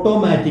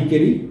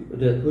ഓട്ടോമാറ്റിക്കലി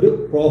ഒരു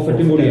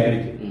പ്രോഫറ്റും കൂടി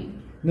ആയിരിക്കും.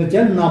 എന്ന്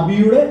വെച്ചാൽ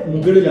നബിയുടെ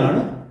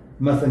മുകളിലാണ്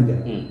മെസ്സഞ്ചർ.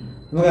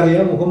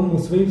 നമുക്കറിയാം,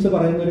 മുസ്ലിംസ്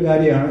പറയുന്ന ഒരു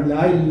കാര്യമാണ്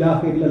ലാ ഇലാഹ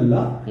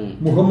ഇല്ലല്ലാഹ്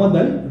മുഹമ്മദ്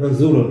അൽ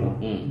റസൂലുള്ളാഹ്.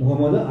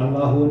 മുഹമ്മദ്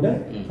അള്ളാഹുവിന്റെ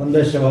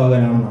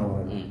സന്ദേശവാഹകനാണെന്നാണ്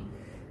പറയുന്നത്.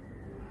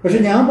 പക്ഷെ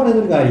ഞാൻ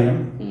പറയുന്നൊരു കാര്യം,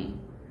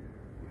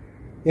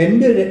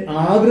 എന്റെ ഒരു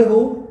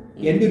ആഗ്രഹവും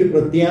എന്റെ ഒരു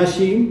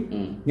പ്രത്യാശയും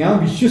ഞാൻ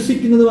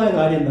വിശ്വസിക്കുന്നതുമായ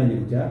കാര്യം എന്താണെന്ന്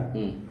ചോദിച്ചാൽ,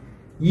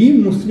 ഈ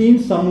മുസ്ലിം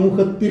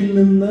സമൂഹത്തിൽ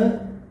നിന്ന്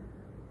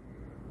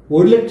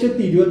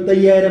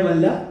 1,25,000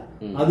 അല്ല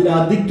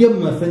അതിലധികം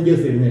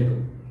മെസ്സഞ്ചേഴ്സ് എഴുന്നേൽക്കും.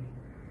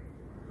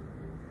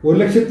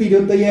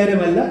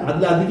 1,25,000 അല്ല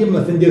അതിലധികം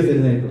മെസ്സഞ്ചേഴ്സ്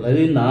എഴുന്നേൽക്കും.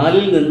 അതായത്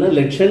 4ൽ നിന്ന്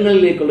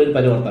ലക്ഷങ്ങളിലേക്കുള്ള ഒരു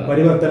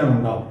പരിവർത്തനം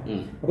ഉണ്ടാവും.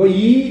 അപ്പൊ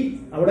ഈ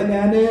അവിടെ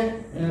ഞാൻ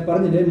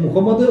പറഞ്ഞില്ലേ,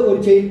 മുഹമ്മദ് ഒരു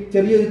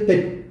ചെറിയൊരു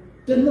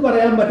തെറ്റെന്ന്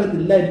പറയാൻ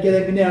പറ്റത്തില്ല. എനിക്കത്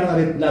എങ്ങനെയാണെന്ന്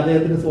അറിയത്തില്ല.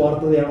 അദ്ദേഹത്തിന്റെ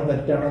സ്വാർത്ഥതയാണോ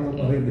തെറ്റാണോ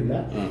എന്നൊന്നും അറിയത്തില്ല.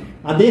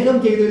 അദ്ദേഹം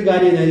ചെയ്തൊരു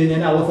കാര്യം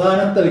ഞാൻ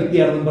അവസാനത്തെ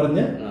വ്യക്തിയാണെന്നും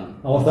പറഞ്ഞ്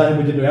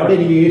അവസാനിപ്പിച്ചിട്ട് അവിടെ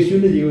എനിക്ക്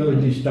യേശുവിന്റെ ജീവിതം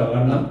വലിയ ഇഷ്ടമാണ്.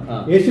 കാരണം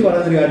യേശു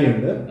പറയുന്നൊരു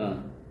കാര്യമുണ്ട്,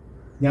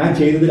 ഞാൻ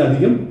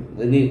ചെയ്തതിലധികം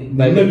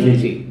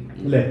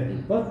അല്ലെ.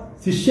 അപ്പൊ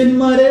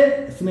ശിഷ്യന്മാരെ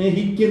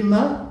സ്നേഹിക്കുന്ന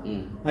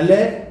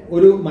അല്ലെ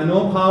ഒരു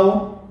മനോഭാവം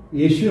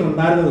യേശുവിന്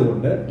ഉണ്ടായിരുന്നത്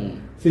കൊണ്ട്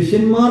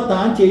ശിഷ്യന്മാർ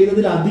താൻ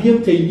ചെയ്തതിലധികം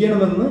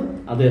ചെയ്യണമെന്ന്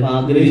അദ്ദേഹം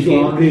ആഗ്രഹിച്ചു.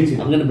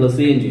 അങ്ങനെ ബ്ലസ്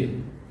ചെയ്യുകയും ചെയ്യും.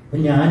 അപ്പൊ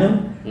ഞാനും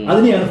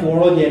അതിനെയാണ്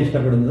ഫോളോ ചെയ്യാൻ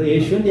ഇഷ്ടപ്പെടുന്നത്.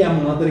 യേശുവിന്റെ ആ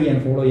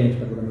മാതൃകയാണ് ഫോളോ ചെയ്യാൻ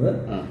ഇഷ്ടപ്പെടുന്നത്.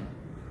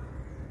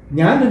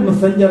 ഞാനൊരു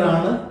മെസ്സഞ്ചർ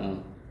ആണ്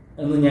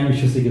എന്ന് ഞാൻ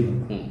വിശ്വസിക്കുന്നു.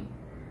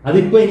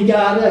 അതിപ്പോ എനിക്ക്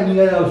ആകെ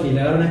അംഗീകാരം ആവശ്യമില്ല.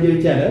 കാരണം എന്താ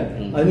ചോദിച്ചാല്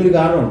അതിനൊരു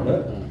കാരണമുണ്ട്.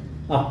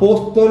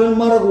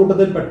 അപ്പോസ്തലന്മാരുടെ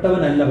കൂട്ടത്തിൽ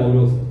പെട്ടവനല്ല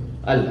പൗലോസ്.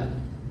 അല്ല,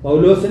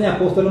 പൗലോസിനെ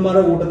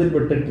അപ്പോസ്തലന്മാരുടെ കൂട്ടത്തിൽ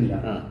പെട്ടിട്ടില്ല.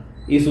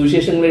 ഈ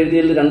സുവിശേഷങ്ങൾ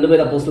എഴുതിയതിൽ 2 പേർ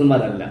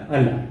അപ്പോസ്തലന്മാരല്ല.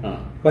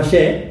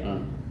 പക്ഷേ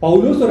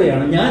പൗലോസ്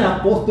പറയാണ്, ഞാൻ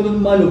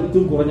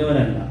അപ്പോസ്തലന്മാരൊത്തും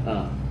കുറഞ്ഞവനല്ല.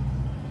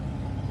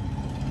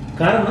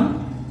 കാരണം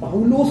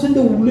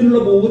പൗലോസിന്റെ ഉള്ളിലുള്ള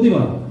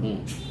ബോധ്യമാണ്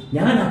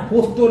ഞാൻ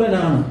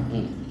അപ്പോസ്തലനാണ്.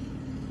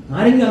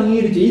 ആരെങ്കിലും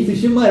അംഗീകരിച്ച് ഈ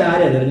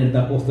ശിഷ്യന്മാരാരാ തെരഞ്ഞെടുത്ത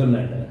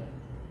അപ്പോസ്തലനായിട്ട്?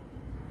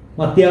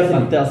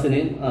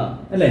 മത്യാസിനെയും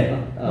അല്ലെ,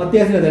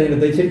 മത്യാസിനെ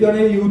തെരഞ്ഞെടുത്തത്. ശരിക്കും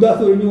പറഞ്ഞാൽ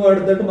യൂദാസ് ഒഴിഞ്ഞു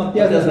പോയെടുത്തിട്ട്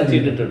മത്യാസിനെ.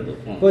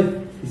 അപ്പൊ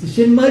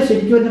ശിഷ്യന്മാർ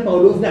ശരിക്കും പറഞ്ഞാൽ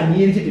പൗലോസിനെ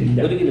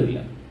അംഗീകരിച്ചിട്ടില്ല.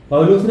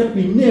 പൗലോസിനെ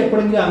പിന്നെ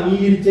എപ്പോഴെങ്കിലും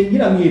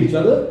അംഗീകരിച്ചെങ്കിൽ അംഗീകരിച്ചു.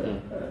 അത്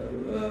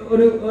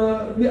ഒരു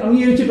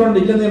അംഗീകരിച്ചിട്ടുണ്ട്,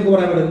 ഇല്ലെന്ന് ഞങ്ങൾക്ക്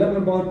പറയാൻ പറ്റില്ല.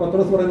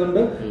 പത്രോസ്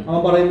പറയുന്നുണ്ട്, അവൻ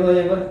പറയുന്നത്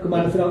ഞങ്ങൾക്ക്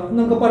മനസ്സിലാവും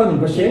എന്നൊക്കെ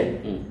പറയുന്നുണ്ട്. പക്ഷേ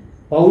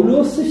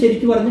പൗലോസ്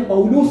ശരിക്കും പറഞ്ഞ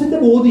പൗലോസിന്റെ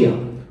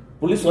ബോധ്യമാണ്.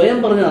 പുള്ളി സ്വയം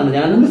പറഞ്ഞതാണ്.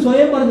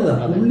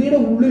 പുള്ളിയുടെ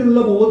ഉള്ളിലുള്ള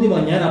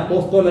ബോധ്യമാണ് ഞാൻ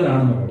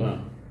അപ്പോസ്തലനാണെന്ന്.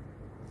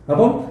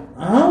 അപ്പം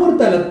ആ ഒരു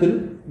തലത്തിൽ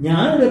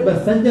ഞാനൊരു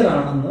മെസ്സഞ്ചർ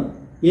ആണെന്ന്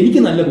എനിക്ക്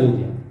നല്ല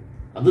ബോധ്യമാണ്.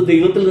 അത്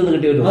ദൈവത്തിൽ നിന്ന്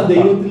കിട്ടിയ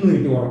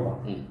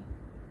ഉറപ്പാണ്.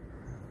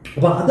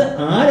 അപ്പൊ അത്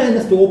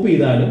ആരെന്നെ സ്റ്റോപ്പ്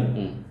ചെയ്താലും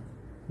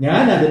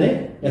ഞാൻ അതിനെ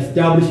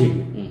എസ്റ്റാബ്ലിഷ്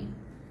ചെയ്യും.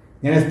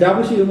 ഞാൻ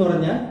എസ്റ്റാബ്ലിഷ് ചെയ്യുമെന്ന്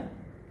പറഞ്ഞാൽ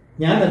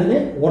ഞാൻ അതിനെ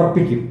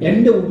ഉറപ്പിക്കും,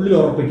 എന്റെ ഉള്ളിൽ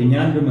ഉറപ്പിക്കും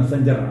ഞാനൊരു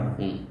മെസ്സഞ്ചറാണ്.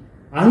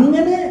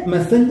 അങ്ങനെ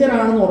മെസ്സഞ്ചർ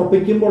ആണെന്ന്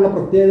ഉറപ്പിക്കുമ്പോൾ ഉള്ള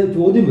പ്രത്യേക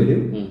ചോദ്യം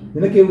വരും,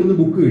 നിനക്ക് എവിടുന്ന്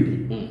ബുക്ക് കിട്ടി?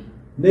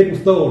 എന്റെ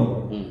പുസ്തകമുണ്ടോ?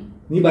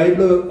 നീ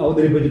ബൈബിള്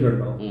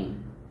അവതരിപ്പിച്ചിട്ടുണ്ടോ?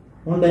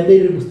 അതുകൊണ്ട് എന്റെ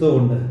ഒരു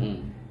പുസ്തകമുണ്ട്.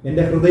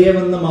 എന്റെ ഹൃദയം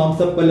എന്ന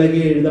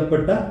മാംസപ്പലകയിൽ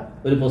എഴുതപ്പെട്ട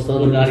ഒരു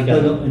പുസ്തകം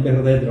എന്റെ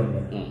ഹൃദയത്തിലുണ്ട്.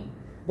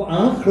 അപ്പൊ ആ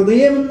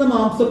ഹൃദയം എന്ന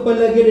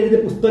മാംസപ്പലകയിൽ എഴുതിയ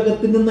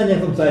പുസ്തകത്തിൽ നിന്നാണ് ഞാൻ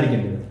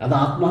സംസാരിക്കേണ്ടത്. അത്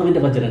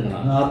ആത്മാവിന്റെ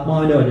വചനങ്ങളാണ്.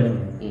 ആത്മാവിന്റെ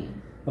വചനങ്ങൾ.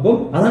 അപ്പം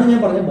അതാണ് ഞാൻ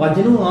പറഞ്ഞത്,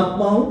 വചനവും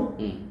ആത്മാവും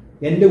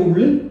എന്റെ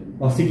ഉള്ളിൽ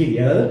വസിക്കുക.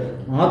 അതായത്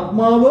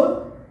ആത്മാവ്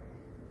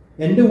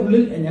എന്റെ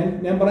ഉള്ളിൽ,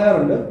 ഞാൻ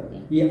പറയാറുണ്ട്,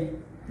 ഈ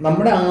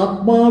നമ്മുടെ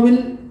ആത്മാവിൽ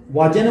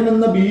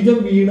വചനമെന്ന ബീജം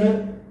വീണ്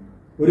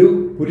ഒരു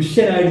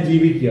പുരുഷനായിട്ട്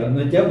ജീവിക്കുക എന്ന്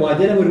വെച്ചാൽ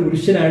വചനം ഒരു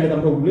പുരുഷനായിട്ട്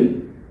നമ്മുടെ ഉള്ളിൽ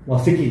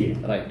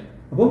വസിക്കുകയാണ്.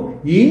 അപ്പം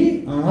ഈ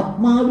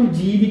ആത്മാവിൽ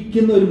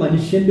ജീവിക്കുന്ന ഒരു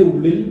മനുഷ്യന്റെ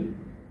ഉള്ളിൽ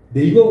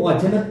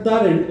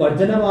ദൈവവചനത്താൽ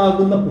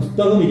വചനമാകുന്ന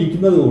പുസ്തകം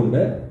ഇരിക്കുന്നത്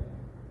കൊണ്ട്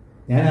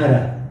ഞാൻ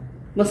ആരാ?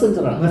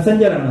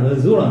 മെസ്സഞ്ചറാണ്,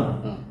 റസൂളാണ്.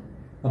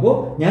 അപ്പോ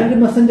ഞാനൊരു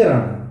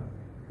മെസ്സഞ്ചറാണ്.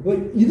 അപ്പൊ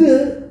ഇത്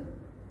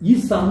ഈ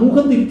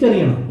സമൂഹം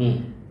തിരിച്ചറിയണം,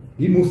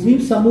 ഈ മുസ്ലിം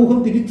സമൂഹം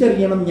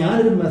തിരിച്ചറിയണം,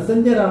 ഞാനൊരു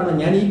മെസ്സഞ്ചറാണ്,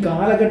 ഞാൻ ഈ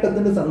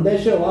കാലഘട്ടത്തിന്റെ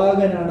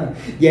സന്ദേശവാഹകനാണ്.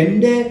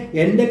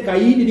 എന്റെ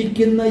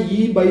കയ്യിലിരിക്കുന്ന ഈ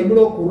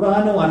ബൈബിളോ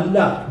ഖുർആനോ അല്ല,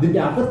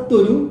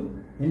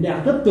 എന്റെ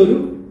അകത്തൊരു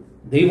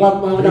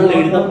ദൈവാത്മാവിനാൽ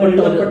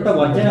എഴുതപ്പെട്ട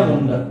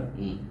വചനമുണ്ട്.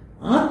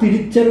 ആ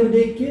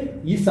തിരിച്ചറിവിലേക്ക്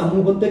ഈ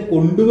സമൂഹത്തെ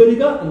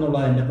കൊണ്ടുവരിക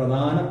എന്നുള്ളത് എന്റെ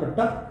പ്രധാനപ്പെട്ട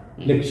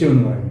ലക്ഷ്യം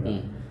എന്ന് പറയുന്നത്.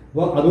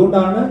 അപ്പോൾ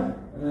അതുകൊണ്ടാണ്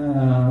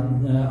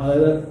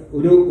അതായത്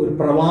ഒരു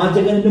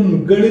പ്രവാചകന്റെ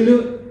മുകളിൽ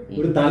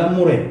ഒരു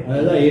തലമുറ,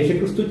 അതായത്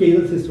യേശുക്രിസ്തു ചെയ്ത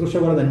ശുശ്രൂഷ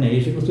പോലെ തന്നെ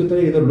യേശുക്രിസ്തു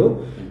ചെയ്തുള്ളൂ.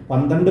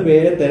 12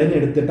 പേരെ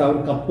തെരഞ്ഞെടുത്തിട്ട്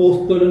അവർക്ക്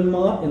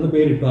അപ്പോസ്തലന്മാർ എന്ന്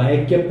പേരിട്ടു,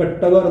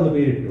 അയക്കപ്പെട്ടവർ എന്ന്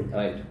പേരിട്ടു.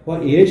 അപ്പൊ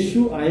യേശു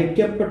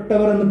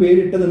അയക്കപ്പെട്ടവർ എന്ന്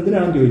പേരിട്ടത്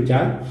എന്തിനാണെന്ന്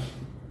ചോദിച്ചാൽ,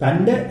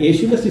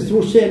 യേശുവിന്റെ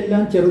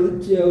ശുശ്രൂഷയെല്ലാം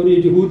ഒരു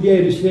യഹൂദിയ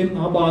യെരൂശലേം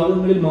ആ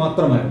ഭാഗങ്ങളിൽ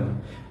മാത്രമായിരുന്നു.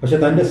 പക്ഷെ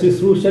തന്റെ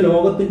ശുശ്രൂഷ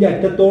ലോകത്തിന്റെ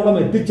അറ്റത്തോളം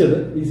എത്തിച്ചത്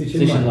ഈ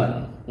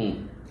ശിഷ്യന്മാരാണ്.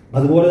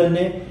 അതുപോലെ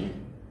തന്നെ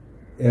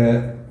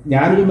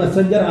ഞാനൊരു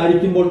മെസ്സഞ്ചർ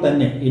ആയിരിക്കുമ്പോൾ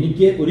തന്നെ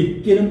എനിക്ക്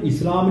ഒരിക്കലും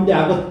ഇസ്ലാമിന്റെ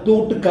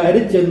അകത്തോട്ട്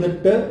കയറി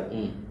ചെന്നിട്ട്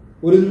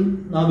ഒരു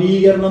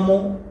നവീകരണമോ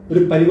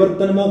ഒരു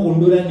പരിവർത്തനമോ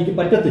കൊണ്ടുവരാൻ എനിക്ക്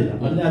പറ്റത്തില്ല.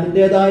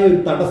 അതിൻ്റെതായ ഒരു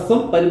തടസ്സം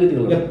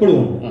എപ്പോഴും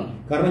ഉണ്ട്.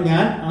 കാരണം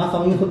ഞാൻ ആ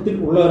സമൂഹത്തിൽ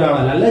ഉള്ള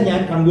ഒരാളല്ല. അല്ല, ഞാൻ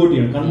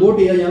കൺവേർട്ട്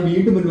ചെയ്താൽ ഞാൻ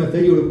വീണ്ടും ഒരു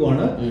മെസ്സേജ്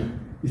കൊടുക്കുവാണ്,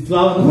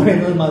 ഇസ്ലാം എന്ന്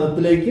പറയുന്ന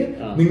മതത്തിലേക്ക്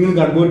നിങ്ങൾ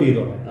കൺവേർട്ട്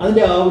ചെയ്തോളാം.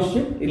 അതിന്റെ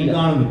ആവശ്യം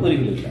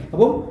കാണുന്നില്ല.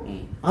 അപ്പം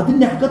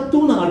അതിന്റെ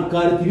അകത്തുനിന്ന്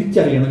ആൾക്കാർ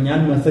തിരിച്ചറിയണം, ഞാൻ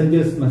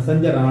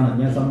മെസ്സഞ്ചറാണ്,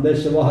 ഞാൻ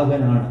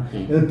സന്ദേശവാഹകനാണ്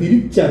എന്ന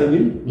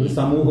തിരിച്ചറിവിൽ ഒരു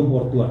സമൂഹം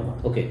പുറത്തു വരണം.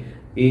 ഓക്കെ,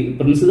 ഈ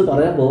പ്രിൻസ് ഇത്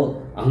പറയുമ്പോ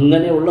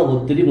അങ്ങനെയുള്ള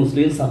ഒത്തിരി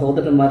മുസ്ലിം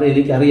സഹോദരന്മാരെ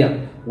എനിക്കറിയാം.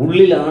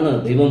 ഉള്ളിലാണ്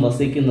ദൈവം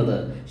വസിക്കുന്നത്,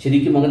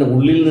 ശരിക്കും അങ്ങനെ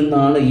ഉള്ളിൽ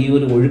നിന്നാണ് ഈ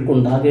ഒരു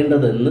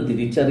ഒഴുക്കുണ്ടാകേണ്ടത് എന്ന്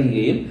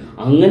തിരിച്ചറിയുകയും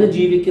അങ്ങനെ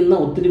ജീവിക്കുന്ന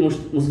ഒത്തിരി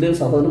മുസ്ലിം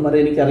സഹോദരന്മാരെ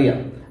എനിക്കറിയാം.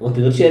 അപ്പോൾ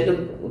തീർച്ചയായിട്ടും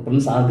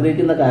പ്രിൻസ്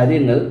ആഗ്രഹിക്കുന്ന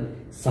കാര്യങ്ങൾ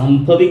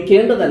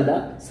സംഭവിക്കേണ്ടതല്ല,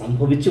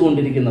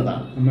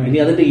 സംഭവിച്ചുകൊണ്ടിരിക്കുന്നതാണ്. ഇനി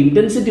അതിന്റെ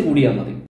ഇന്റൻസിറ്റി കൂടിയാൽ മതി.